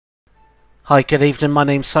Hi, good evening. My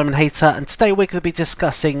name's Simon Hayter, and today we're going to be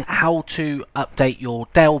discussing how to update your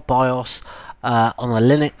Dell BIOS on a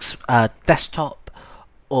Linux desktop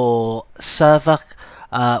or server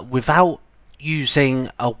without using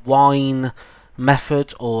a wine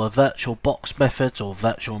method or a virtual box method or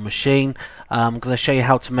virtual machine. I'm going to show you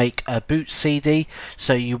how to make a boot CD.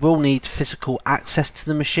 So you will need physical access to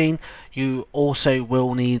the machine. You also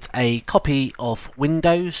will need a copy of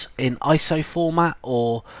Windows in ISO format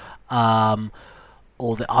or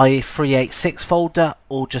the i386 folder,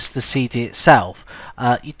 or just the CD itself.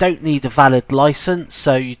 You don't need a valid license,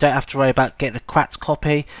 so you don't have to worry about getting a cracked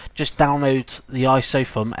copy. Just download the ISO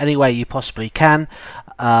from any way you possibly can,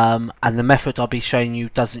 and the method I'll be showing you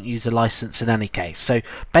doesn't use a license in any case. So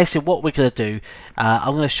basically what we're going to do,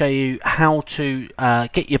 I'm going to show you how to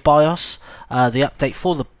get your BIOS, the update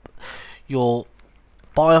for your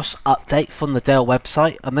BIOS update from the Dell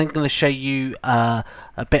website. I'm then going to show you a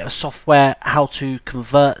bit of software, how to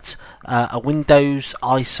convert a Windows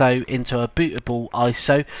ISO into a bootable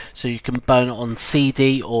ISO so you can burn it on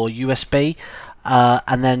CD or USB,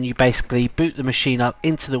 and then you basically boot the machine up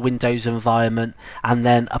into the Windows environment and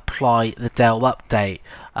then apply the Dell update.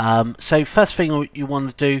 So first thing you want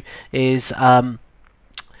to do is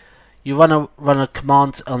you run a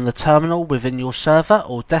command on the terminal within your server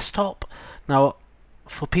or desktop. Now,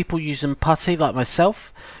 for people using PuTTY like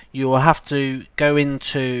myself, you will have to go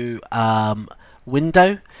into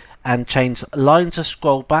Window and change lines of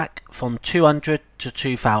scroll back from 200 to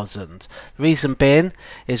 2000. The reason being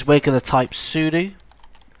is we're going to type sudo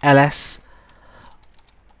ls,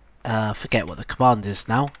 forget what the command is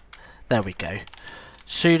now, there we go,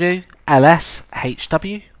 sudo ls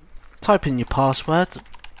hw, type in your password,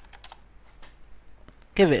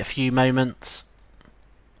 give it a few moments,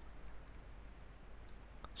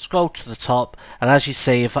 scroll to the top, and as you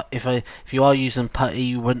see, if you are using PuTTY,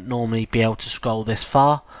 you wouldn't normally be able to scroll this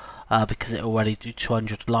far because it already do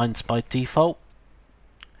 200 lines by default.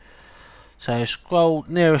 So scroll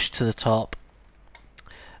nearest to the top,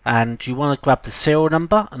 and you want to grab the serial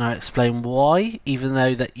number, and I'll explain why, even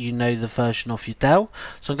though that you know the version of your Dell.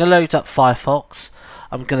 So I'm going to load up Firefox.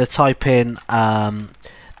 I'm going to type in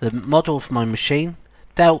the model of my machine,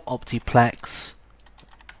 Dell Optiplex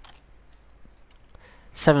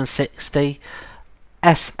 760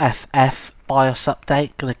 SFF BIOS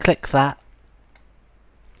update. Going to click that.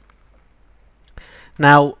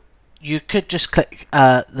 Now you could just click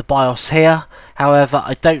the BIOS here, however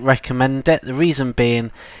I don't recommend it. The reason being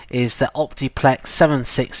is that Optiplex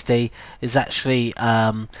 760 is actually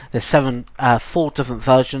there's 4 different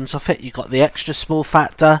versions of it. You've got the extra small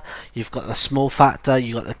factor, you've got the small factor,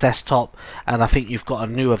 you've got the desktop, and I think you've got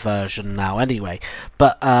a newer version now anyway.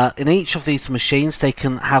 But in each of these machines they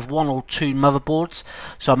can have 1 or 2 motherboards,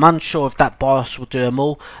 so I'm unsure if that BIOS will do them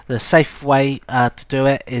all. The safe way to do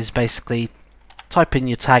it is basically type in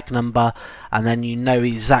your tag number, and then you know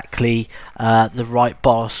exactly the right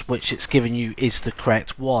BIOS which it's given you is the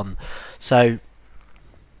correct one. So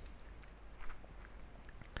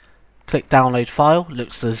click download file,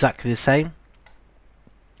 looks exactly the same.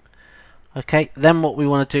 Okay, then what we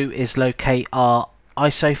want to do is locate our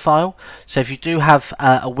ISO file. So if you do have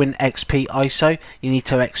a WinXP ISO, you need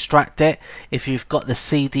to extract it. If you've got the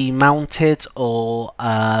CD mounted or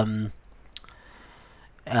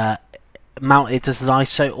mounted as an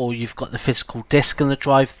ISO, or you've got the physical disk in the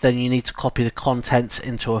drive, then you need to copy the contents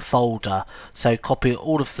into a folder. So copy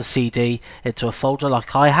all of the CD into a folder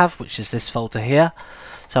like I have, which is this folder here.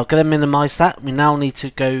 So I'm going to minimize that. We now need to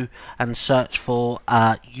go and search for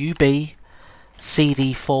UBCD4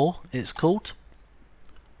 it's called.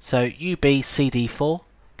 So UBCD4,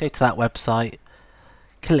 go to that website,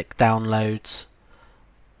 click downloads,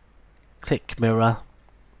 click mirror,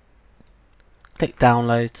 click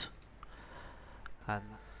download.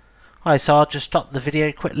 Hi, so I'll just stop the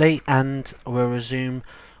video quickly and we'll resume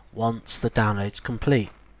once the download's complete.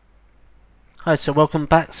 Hi, so welcome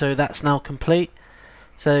back. So that's now complete.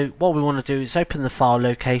 So what we want to do is open the file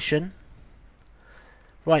location,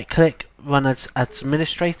 right click, run as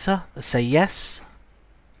administrator, let's say yes.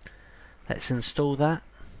 Let's install that.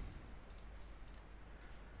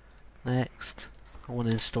 Next, I want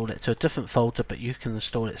to install it to a different folder, but you can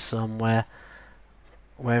install it somewhere,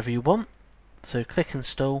 wherever you want. So click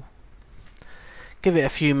install. Give it a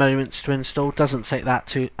few moments to install. Doesn't take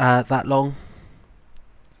that long.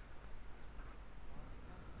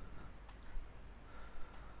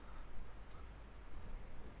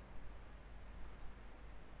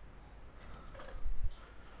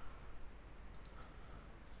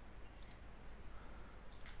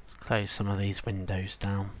 Let's close some of these windows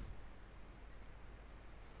down.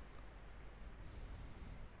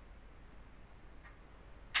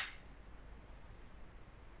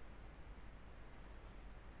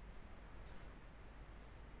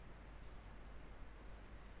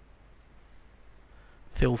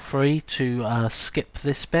 feel free to skip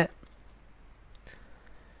this bit.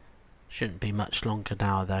 Shouldn't be much longer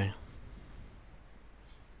now though.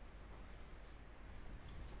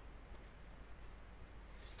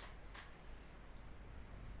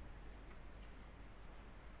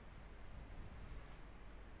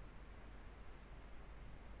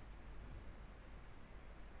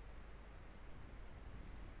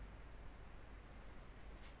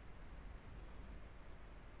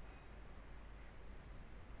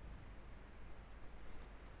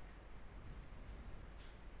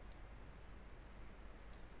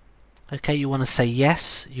 Okay, you want to say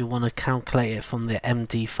yes, you want to calculate it from the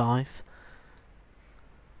MD5.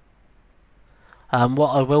 What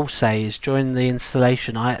I will say is during the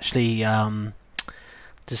installation I actually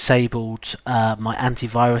disabled my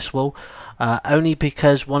antivirus wall, only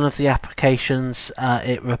because one of the applications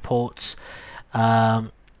it reports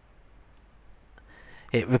that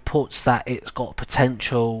it's got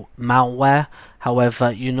potential malware.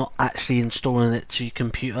 However, you're not actually installing it to your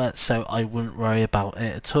computer, so I wouldn't worry about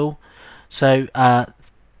it at all. So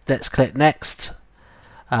let's click next,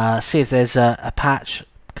 see if there's a patch,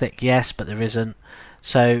 click yes, but there isn't.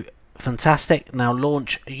 So fantastic. Now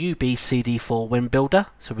launch UBCD4 Win Builder.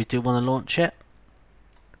 So we do want to launch it.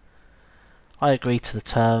 I agree to the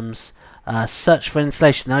terms. Search for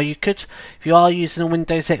installation. Now you could, if you are using a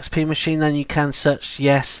Windows XP machine, then you can search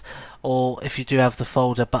yes, or if you do have the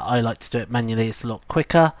folder, but I like to do it manually, it's a lot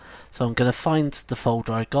quicker. So I'm going to find the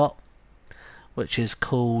folder I got, which is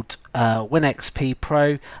called WinXP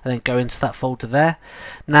Pro, and then go into that folder there.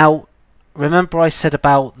 Now remember I said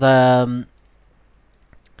about the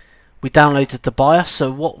we downloaded the BIOS, so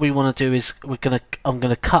what we want to do is I'm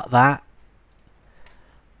gonna cut that,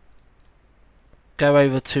 go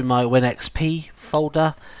over to my WinXP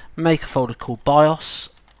folder, make a folder called BIOS,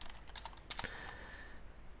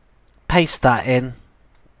 paste that in,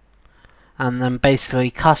 and then basically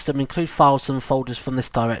custom include files and folders from this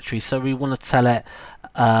directory. So we want to tell it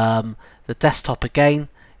the desktop again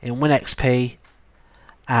in WinXP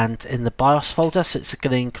and in the BIOS folder, so it's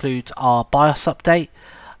going to include our BIOS update.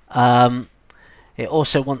 It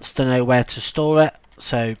also wants to know where to store it,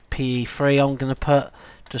 so PE3 I'm going to put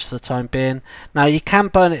just for the time being. Now you can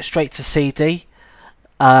burn it straight to CD,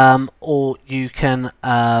 or you can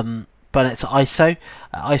burn it to ISO.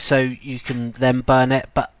 ISO you can then burn it,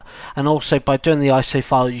 and also by doing the ISO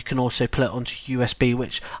file you can also put it onto USB,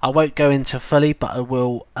 which I won't go into fully, but I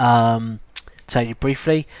will tell you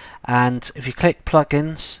briefly. And if you click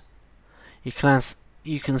plugins, you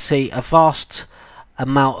can see a vast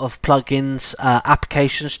amount of plugins,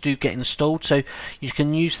 applications do get installed, so you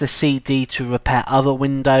can use the CD to repair other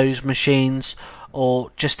Windows machines,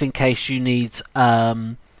 or just in case you need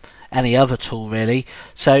any other tool really.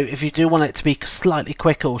 So if you do want it to be slightly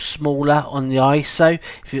quicker or smaller on the ISO,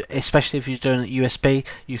 especially if you're doing it USB,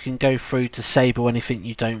 you can go through to disable anything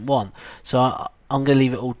you don't want. So I'm going to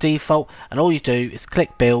leave it all default, and all you do is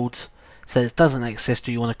click build, says it doesn't exist,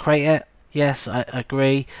 do you want to create it? Yes, I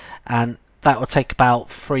agree, and that will take about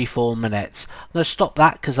 3-4 minutes. I'm going to stop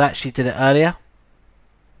that because I actually did it earlier.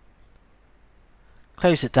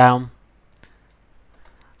 Close it down.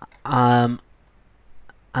 And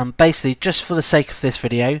basically, just for the sake of this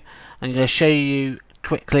video, I'm going to show you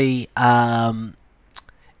quickly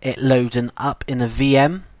it loading up in a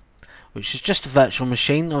VM, which is just a virtual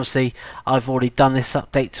machine. Obviously, I've already done this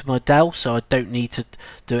update to my Dell, so I don't need to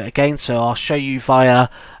do it again. So I'll show you via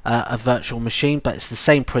a virtual machine, but it's the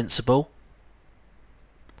same principle.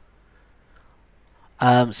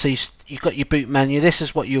 So you've got your boot menu. This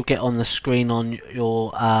is what you'll get on the screen on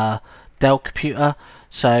your Dell computer.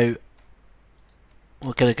 So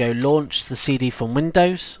we're going to go launch the CD from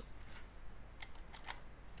Windows.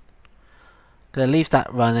 Going to leave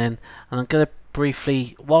that running, and I'm going to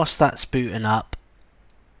briefly, whilst that's booting up,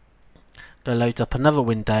 going to load up another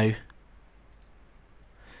window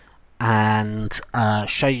and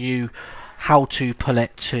show you how to pull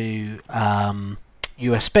it to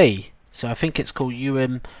USB. So I think it's called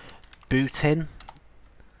Ubuntu.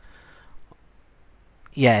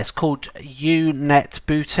 Yeah, it's called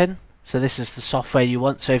UNetbootin. So this is the software you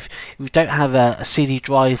want. So if you don't have a CD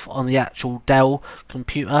drive on the actual Dell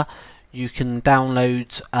computer, you can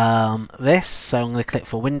download this. So I'm going to click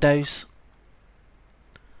for Windows.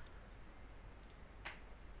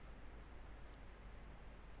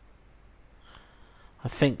 I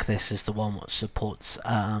think this is the one which supports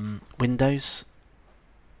Windows.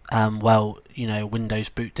 Well, you know, Windows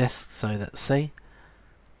boot disk. So let's see.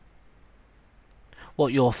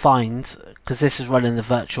 What you'll find, because this is running the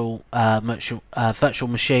virtual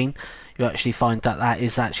machine, you actually find that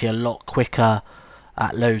is actually a lot quicker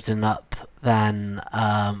at loading up than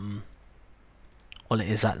what it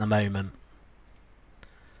is at the moment.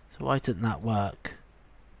 So why didn't that work?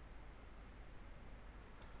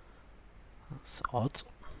 That's odd.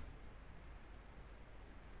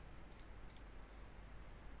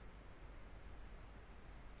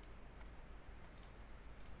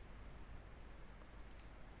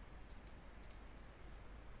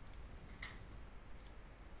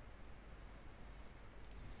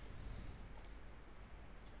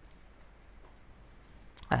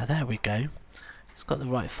 Ah, there we go. It's got the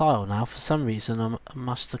right file now. For some reason I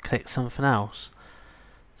must have clicked something else.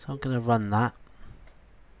 So I'm going to run that.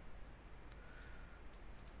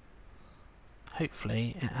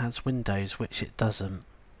 Hopefully it has Windows, which it doesn't.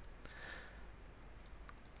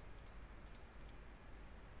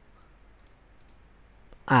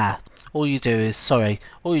 All you do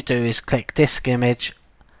is click disk image,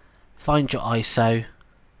 find your ISO.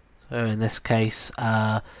 So in this case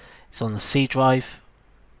it's on the C drive,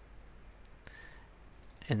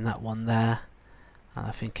 in that one there, and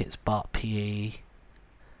I think it's BartPE.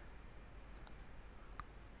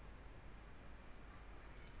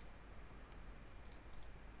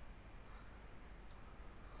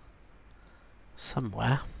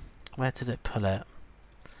 Somewhere. Where did it pull it?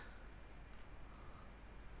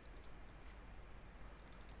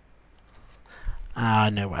 I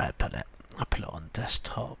know where I put it. I put it on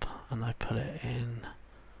desktop and I put it in.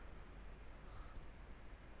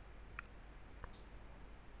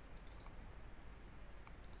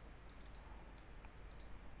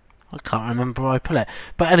 I can't remember where I put it.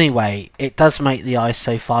 But anyway, it does make the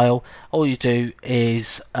ISO file. All you do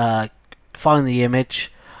is find the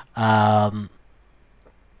image and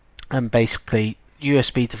basically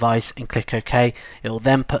USB device and click OK. It will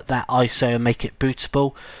then put that ISO and make it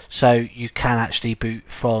bootable, so you can actually boot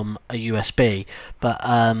from a USB. But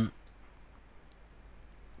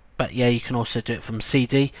yeah, you can also do it from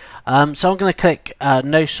CD. So I'm going to click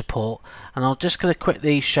no support, and I'm just going to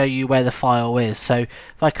quickly show you where the file is. So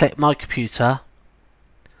if I click my computer,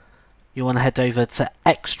 you want to head over to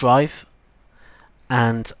X drive,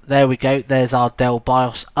 and there we go. There's our Dell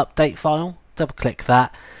BIOS update file. Double click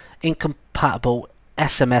that. Incompatible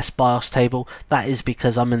SMS BIOS table. That is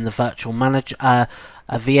because I'm in the virtual manager, a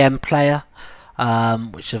VM player,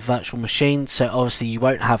 which is a virtual machine. So obviously you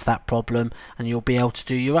won't have that problem, and you'll be able to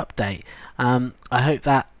do your update. I hope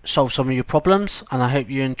that solves some of your problems, and I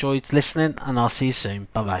hope you enjoyed listening. And I'll see you soon.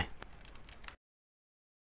 Bye bye.